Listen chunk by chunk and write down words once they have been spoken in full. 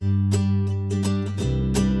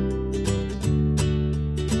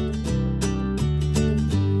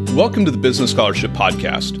Welcome to the Business Scholarship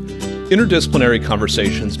Podcast, interdisciplinary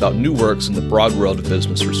conversations about new works in the broad world of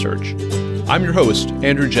business research. I'm your host,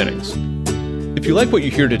 Andrew Jennings. If you like what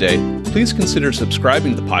you hear today, please consider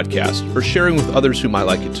subscribing to the podcast or sharing with others who might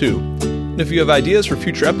like it too. And if you have ideas for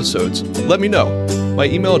future episodes, let me know. My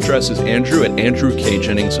email address is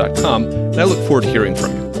andrew@andrewkjennings.com, and I look forward to hearing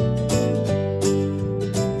from you.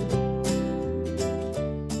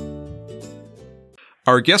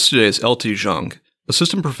 Our guest today is LT Zhang,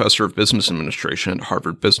 Assistant Professor of Business Administration at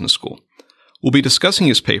Harvard Business School. We'll be discussing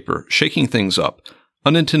his paper, Shaking Things Up,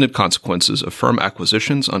 Unintended Consequences of Firm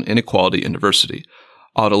Acquisitions on Inequality and Diversity.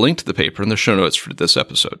 I'll add a link to the paper in the show notes for this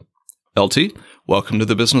episode. LT, welcome to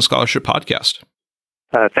the Business Scholarship Podcast.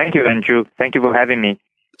 Thank you, Andrew. Thank you for having me.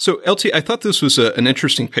 So, LT, I thought this was an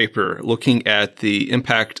interesting paper looking at the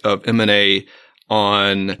impact of M&A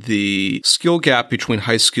on the skill gap between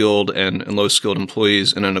high-skilled and low-skilled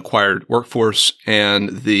employees in an acquired workforce and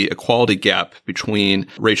the equality gap between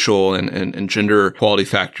racial and gender equality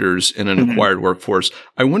factors in an acquired workforce.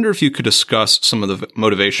 I wonder if you could discuss some of the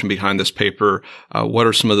motivation behind this paper. What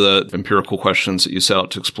are some of the empirical questions that you set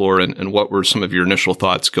out to explore, and what were some of your initial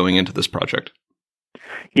thoughts going into this project?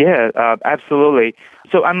 Yeah, absolutely.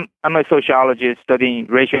 So I'm a sociologist studying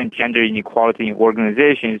racial and gender inequality in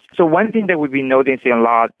organizations. So one thing that we've been noticing a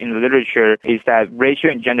lot in the literature is that racial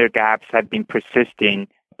and gender gaps have been persisting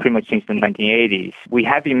pretty much since the 1980s. We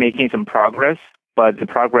have been making some progress, but the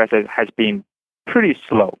progress has been pretty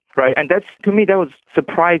slow, right? And to me, that was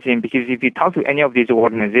surprising because if you talk to any of these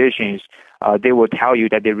organizations, they will tell you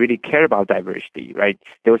that they really care about diversity, right?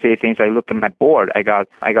 They will say things like, look at my board. I got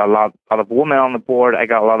a lot of women on the board. I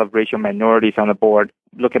got a lot of racial minorities on the board.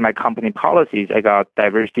 Look at my company policies. I got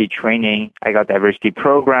diversity training. I got diversity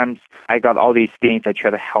programs. I got all these things that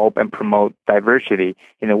try to help and promote diversity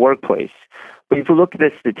in the workplace. But if you look at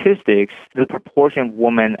the statistics, the proportion of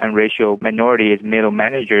women and racial minorities middle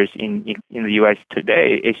managers in the U.S.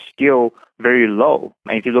 today is still very low.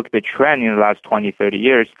 And if you look at the trend in the last 20, 30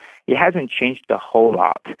 years, it hasn't changed a whole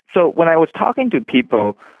lot. So when I was talking to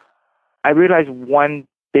people, I realized one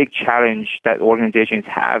big challenge that organizations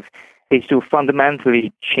have is to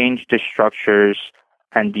fundamentally change the structures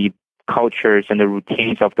and the cultures and the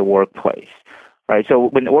routines of the workplace. Right. So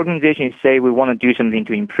when organizations say we want to do something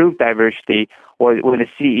to improve diversity, or when the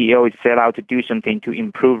CEO is set out to do something to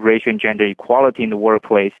improve racial and gender equality in the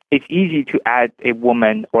workplace, it's easy to add a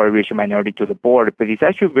woman or a racial minority to the board, but it's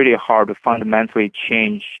actually really hard to fundamentally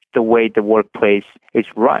change the way the workplace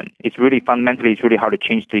is run. It's really hard to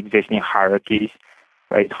change the existing hierarchies.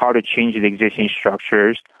 Right. It's hard to change the existing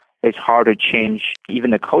structures. It's hard to change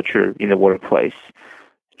even the culture in the workplace.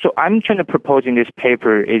 So I'm trying to propose in this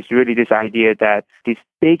paper is really this idea that these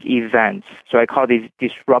big events, so I call these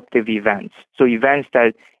disruptive events, so events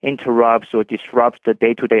that interrupts or disrupts the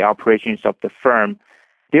day-to-day operations of the firm,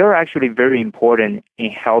 they are actually very important in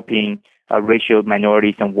helping racial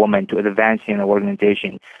minorities and women to advance in an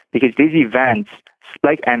organization. Because these events,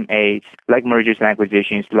 like M&As, like mergers and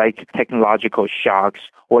acquisitions, like technological shocks,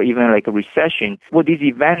 or even like a recession, what these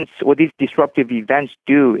disruptive events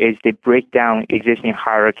do is they break down existing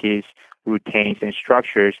hierarchies, routines, and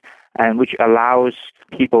structures, and which allows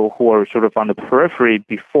people who are sort of on the periphery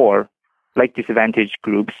before, like disadvantaged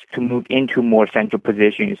groups, to move into more central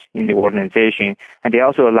positions in the organization. And they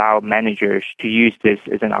also allow managers to use this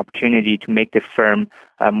as an opportunity to make the firm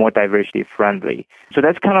more diversity friendly. So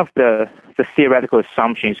that's kind of the theoretical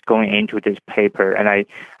assumptions going into this paper. And I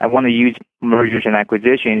want to use mergers and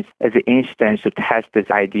acquisitions as an instance to test this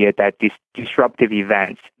idea that these disruptive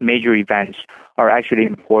events, major events, are actually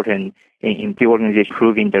important in the organization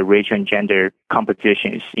improving the racial and gender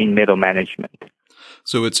compositions in middle management.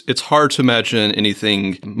 So it's hard to imagine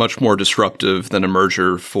anything much more disruptive than a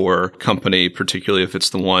merger for a company, particularly if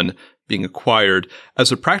it's the one being acquired.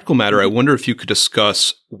 As a practical matter, I wonder if you could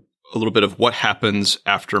discuss a little bit of what happens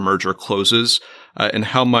after a merger closes, and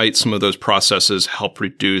how might some of those processes help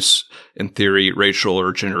reduce, in theory, racial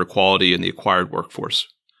or gender equality in the acquired workforce?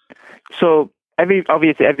 So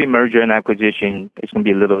obviously, every merger and acquisition is going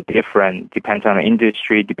to be a little different. Depends on the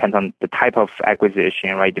industry, depends on the type of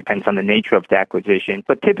acquisition, right? Depends on the nature of the acquisition.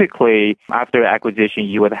 But typically, after acquisition,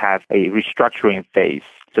 you would have a restructuring phase.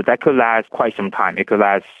 So that could last quite some time. It could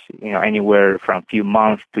last, anywhere from a few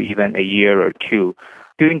months to even a year or two.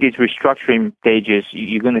 During these restructuring stages,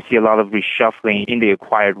 you're going to see a lot of reshuffling in the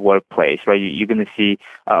acquired workplace, right? You're going to see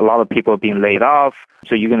a lot of people being laid off.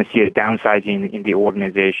 So you're going to see a downsizing in the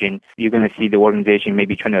organization. You're going to see the organization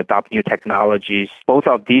maybe trying to adopt new technologies. Both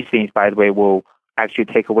of these things, by the way, will actually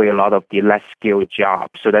take away a lot of the less skilled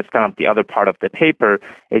jobs. So that's kind of the other part of the paper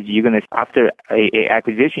is you're going to, after a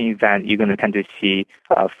acquisition event, you're going to tend to see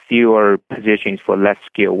fewer positions for less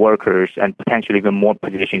skilled workers and potentially even more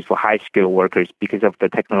positions for high skilled workers because of the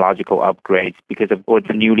technological upgrades, because of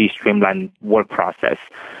the newly streamlined work process.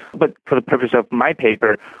 But for the purpose of my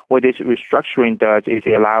paper, what this restructuring does is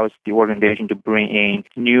it allows the organization to bring in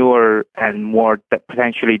newer and more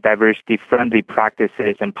potentially diversity-friendly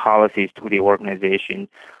practices and policies to the organization.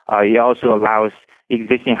 It also allows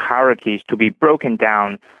existing hierarchies to be broken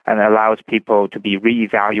down and allows people to be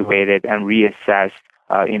reevaluated and reassessed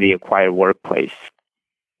in the acquired workplace.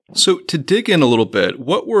 So to dig in a little bit,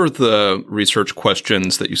 what were the research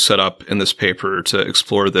questions that you set up in this paper to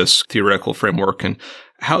explore this theoretical framework, and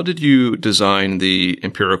how did you design the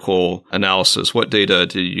empirical analysis? What data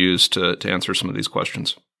did you use to answer some of these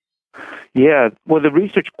questions? Yeah, well, the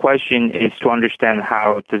research question is to understand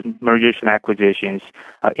how the mergers and acquisitions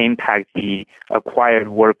impact the acquired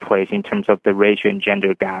workplace in terms of the racial and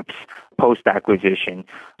gender gaps post-acquisition.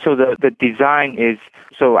 So the design is,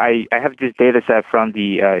 so I have this data set from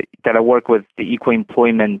that I work with the Equal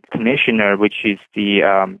Employment Commissioner, which is we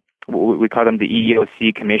call them the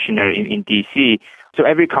EEOC Commissioner in DC. So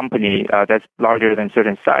every company that's larger than a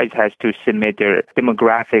certain size has to submit their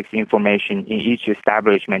demographics information in each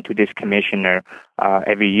establishment to this commissioner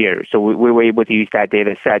every year. So we were able to use that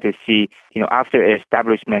data set to see, after an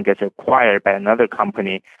establishment gets acquired by another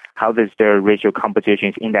company, how does their racial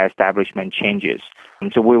compositions in that establishment changes.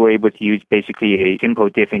 And so we were able to use basically a simple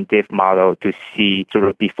diff and diff model to see sort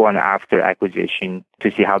of before and after acquisition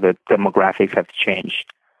to see how the demographics have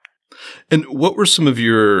changed. And what were some of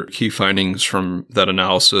your key findings from that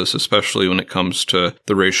analysis, especially when it comes to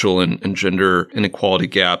the racial and gender inequality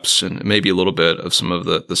gaps and maybe a little bit of some of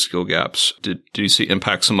the skill gaps? Do you see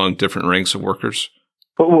impacts among different ranks of workers?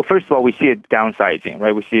 Well, first of all, we see a downsizing,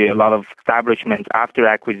 right? We see a lot of establishments after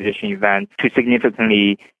acquisition event to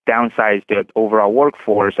significantly downsize the overall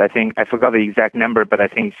workforce. I think, I forgot the exact number, but I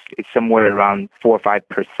think it's somewhere around 4 or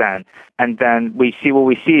 5%. And then what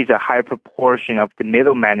we see is a higher proportion of the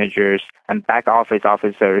middle managers and back office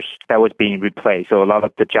officers that was being replaced. So a lot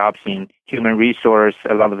of the jobs in human resource,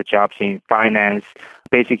 a lot of the jobs in finance,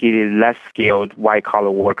 basically the less skilled white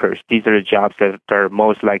collar workers. These are the jobs that are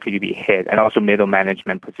most likely to be hit, and also middle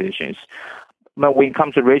management positions. But when it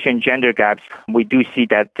comes to racial and gender gaps, we do see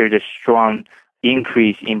that there's a strong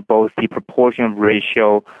increase in both the proportion of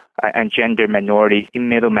racial and gender minorities in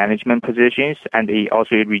middle management positions, and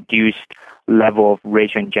also a reduced level of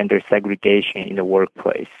racial and gender segregation in the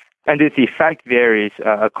workplace. And this effect varies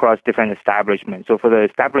across different establishments. So for the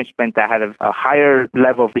establishment that had a higher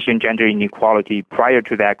level of racial and gender inequality prior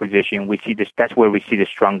to the acquisition, that's where we see the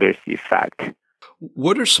strongest effect.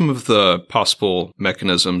 What are some of the possible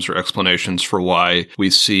mechanisms or explanations for why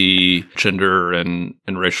we see gender and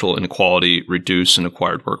racial inequality reduce in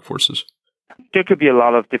acquired workforces? There could be a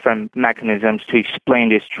lot of different mechanisms to explain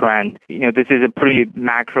this trend. This is a pretty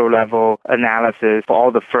macro level analysis for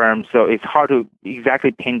all the firms, so it's hard to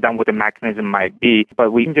exactly pin down what the mechanism might be,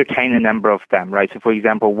 but we entertain a number of them, right? So for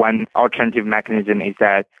example, one alternative mechanism is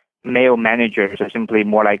that male managers are simply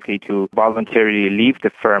more likely to voluntarily leave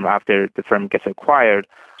the firm after the firm gets acquired.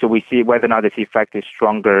 So we see whether or not this effect is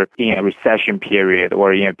stronger in a recession period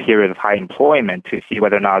or in a period of high employment to see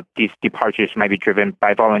whether or not these departures might be driven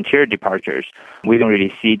by volunteer departures. We don't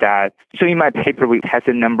really see that. So in my paper, we test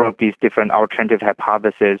a number of these different alternative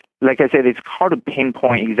hypotheses. Like I said, it's hard to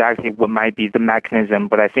pinpoint exactly what might be the mechanism,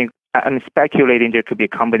 but I think I'm speculating there could be a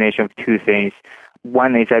combination of two things.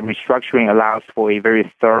 One is that restructuring allows for a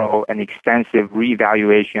very thorough and extensive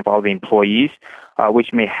reevaluation of all the employees,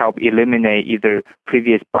 which may help eliminate either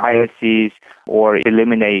previous biases or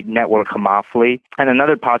eliminate network homophily. And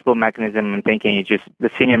another possible mechanism I'm thinking is just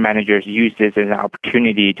the senior managers use this as an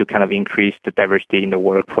opportunity to kind of increase the diversity in the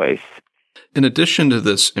workplace. In addition to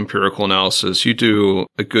this empirical analysis, you do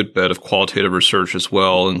a good bit of qualitative research as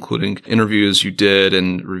well, including interviews you did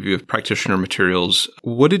and review of practitioner materials.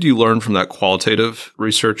 What did you learn from that qualitative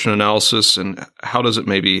research and analysis, and how does it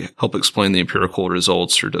maybe help explain the empirical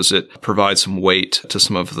results, or does it provide some weight to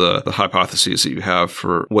some of the hypotheses that you have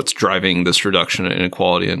for what's driving this reduction in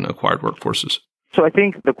inequality in acquired workforces? So I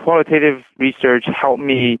think the qualitative research helped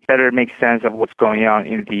me better make sense of what's going on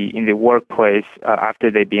in the workplace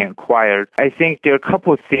after they've been acquired. I think there are a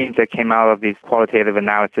couple of themes that came out of this qualitative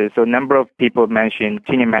analysis. So a number of people mentioned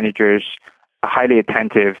senior managers highly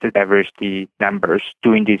attentive to diversity numbers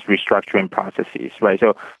during these restructuring processes, right?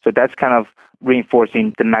 So that's kind of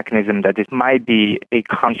reinforcing the mechanism that this might be a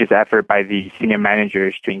conscious effort by the senior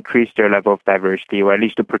managers to increase their level of diversity, or at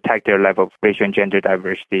least to protect their level of racial and gender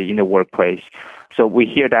diversity in the workplace. So we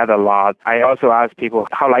hear that a lot. I also ask people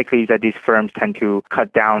how likely is that these firms tend to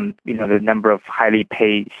cut down, the number of highly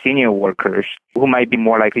paid senior workers who might be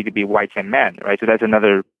more likely to be whites and men, right? So that's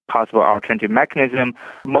another possible alternative mechanism.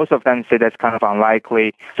 Most of them say that's kind of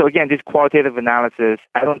unlikely. So again, this qualitative analysis,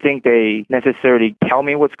 I don't think they necessarily tell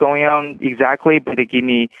me what's going on exactly, but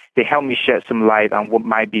they help me shed some light on what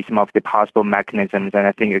might be some of the possible mechanisms. And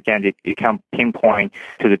I think, again, it can pinpoint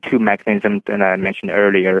to the two mechanisms that I mentioned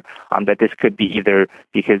earlier, that this could be either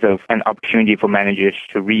because of an opportunity for managers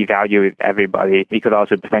to reevaluate everybody. It could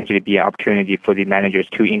also potentially be an opportunity for the managers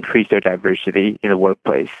to increase their diversity in the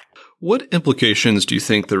workplace. What implications do you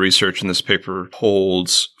think the research in this paper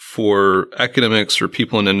holds for academics or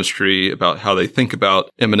people in industry about how they think about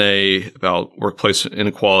M&A, about workplace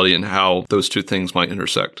inequality, and how those two things might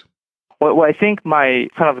intersect? Well, I think my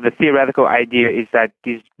kind of the theoretical idea is that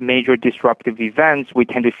these major disruptive events, we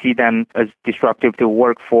tend to see them as disruptive to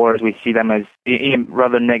workforce. We see them as in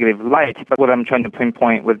rather negative light. But what I'm trying to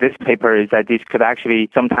pinpoint with this paper is that this could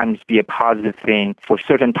actually sometimes be a positive thing for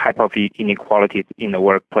certain type of inequality in the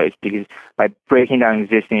workplace, because by breaking down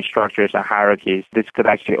existing structures and hierarchies, this could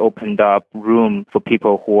actually open up room for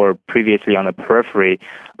people who were previously on the periphery.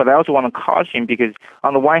 But I also want to caution, because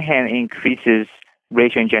on the one hand, it increases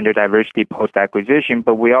racial and gender diversity post-acquisition,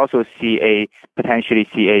 but we also potentially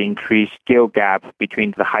see an increased skill gap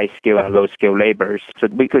between the high skill and low skill laborers. So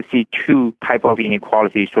we could see two type of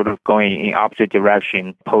inequalities sort of going in opposite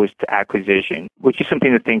direction post-acquisition, which is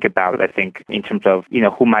something to think about, I think, in terms of,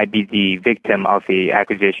 who might be the victim of the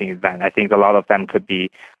acquisition event. I think a lot of them could be,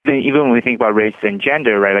 even when we think about race and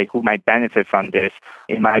gender, right, like who might benefit from this,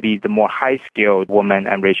 it might be the more high-skilled women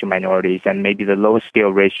and racial minorities, and maybe the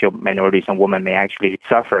low-skilled racial minorities and women may actually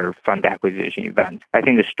suffer from the acquisition event. I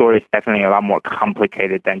think the story is definitely a lot more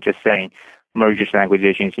complicated than just saying mergers and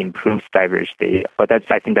acquisitions improves diversity. But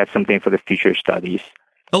I think that's something for the future studies.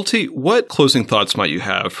 LT, what closing thoughts might you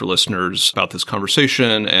have for listeners about this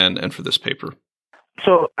conversation and for this paper?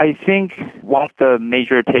 So I think one of the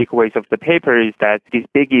major takeaways of the paper is that these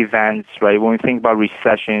big events, right, when we think about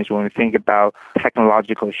recessions, when we think about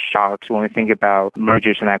technological shocks, when we think about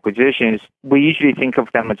mergers and acquisitions, we usually think of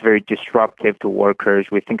them as very disruptive to workers.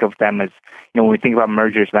 We think of them as, when we think about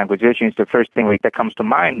mergers and acquisitions, the first thing that comes to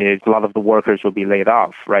mind is a lot of the workers will be laid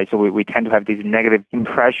off, right? So we tend to have these negative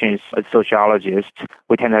impressions as sociologists.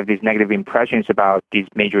 We tend to have these negative impressions about these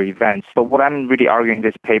major events. But what I'm really arguing in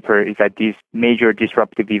this paper is that these major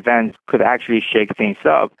disruptive events could actually shake things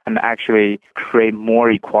up and actually create more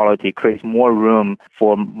equality, create more room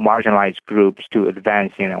for marginalized groups to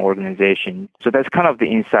advance in an organization. So that's kind of the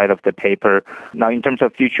insight of the paper. Now, in terms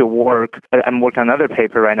of future work, I'm working on another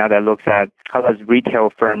paper right now that looks at how does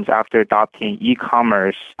retail firms, after adopting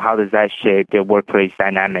e-commerce, how does that shape their workplace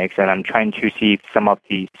dynamics? And I'm trying to see if some of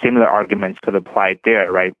the similar arguments could apply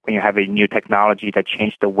there, right? When you have a new technology that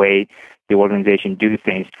changed the way the organization do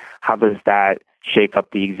things, how does that shake up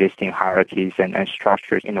the existing hierarchies and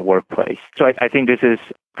structures in the workplace? So I think this is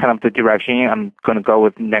kind of the direction I'm going to go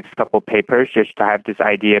with the next couple of papers, just to have this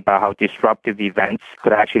idea about how disruptive events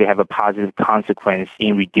could actually have a positive consequence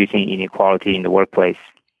in reducing inequality in the workplace.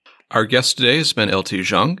 Our guest today has been LT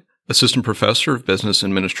Zhang, Assistant Professor of Business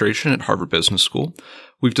Administration at Harvard Business School.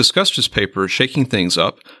 We've discussed his paper, Shaking Things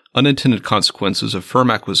Up, Unintended Consequences of Firm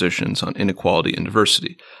Acquisitions on Inequality and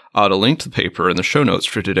Diversity. I'll add a link to the paper in the show notes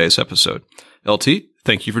for today's episode. LT,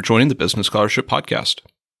 thank you for joining the Business Scholarship Podcast.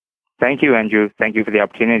 Thank you, Andrew. Thank you for the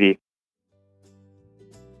opportunity.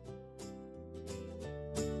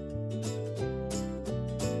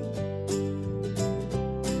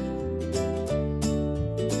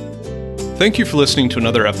 Thank you for listening to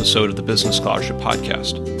another episode of the Business Scholarship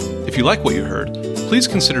Podcast. If you like what you heard, please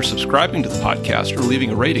consider subscribing to the podcast or leaving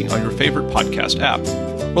a rating on your favorite podcast app,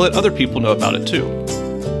 or let other people know about it too.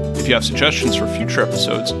 If you have suggestions for future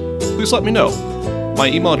episodes, please let me know. My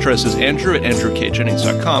email address is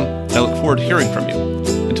andrew@andrewkjennings.com, and I look forward to hearing from you.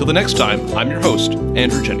 Until the next time, I'm your host,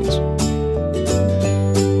 Andrew Jennings.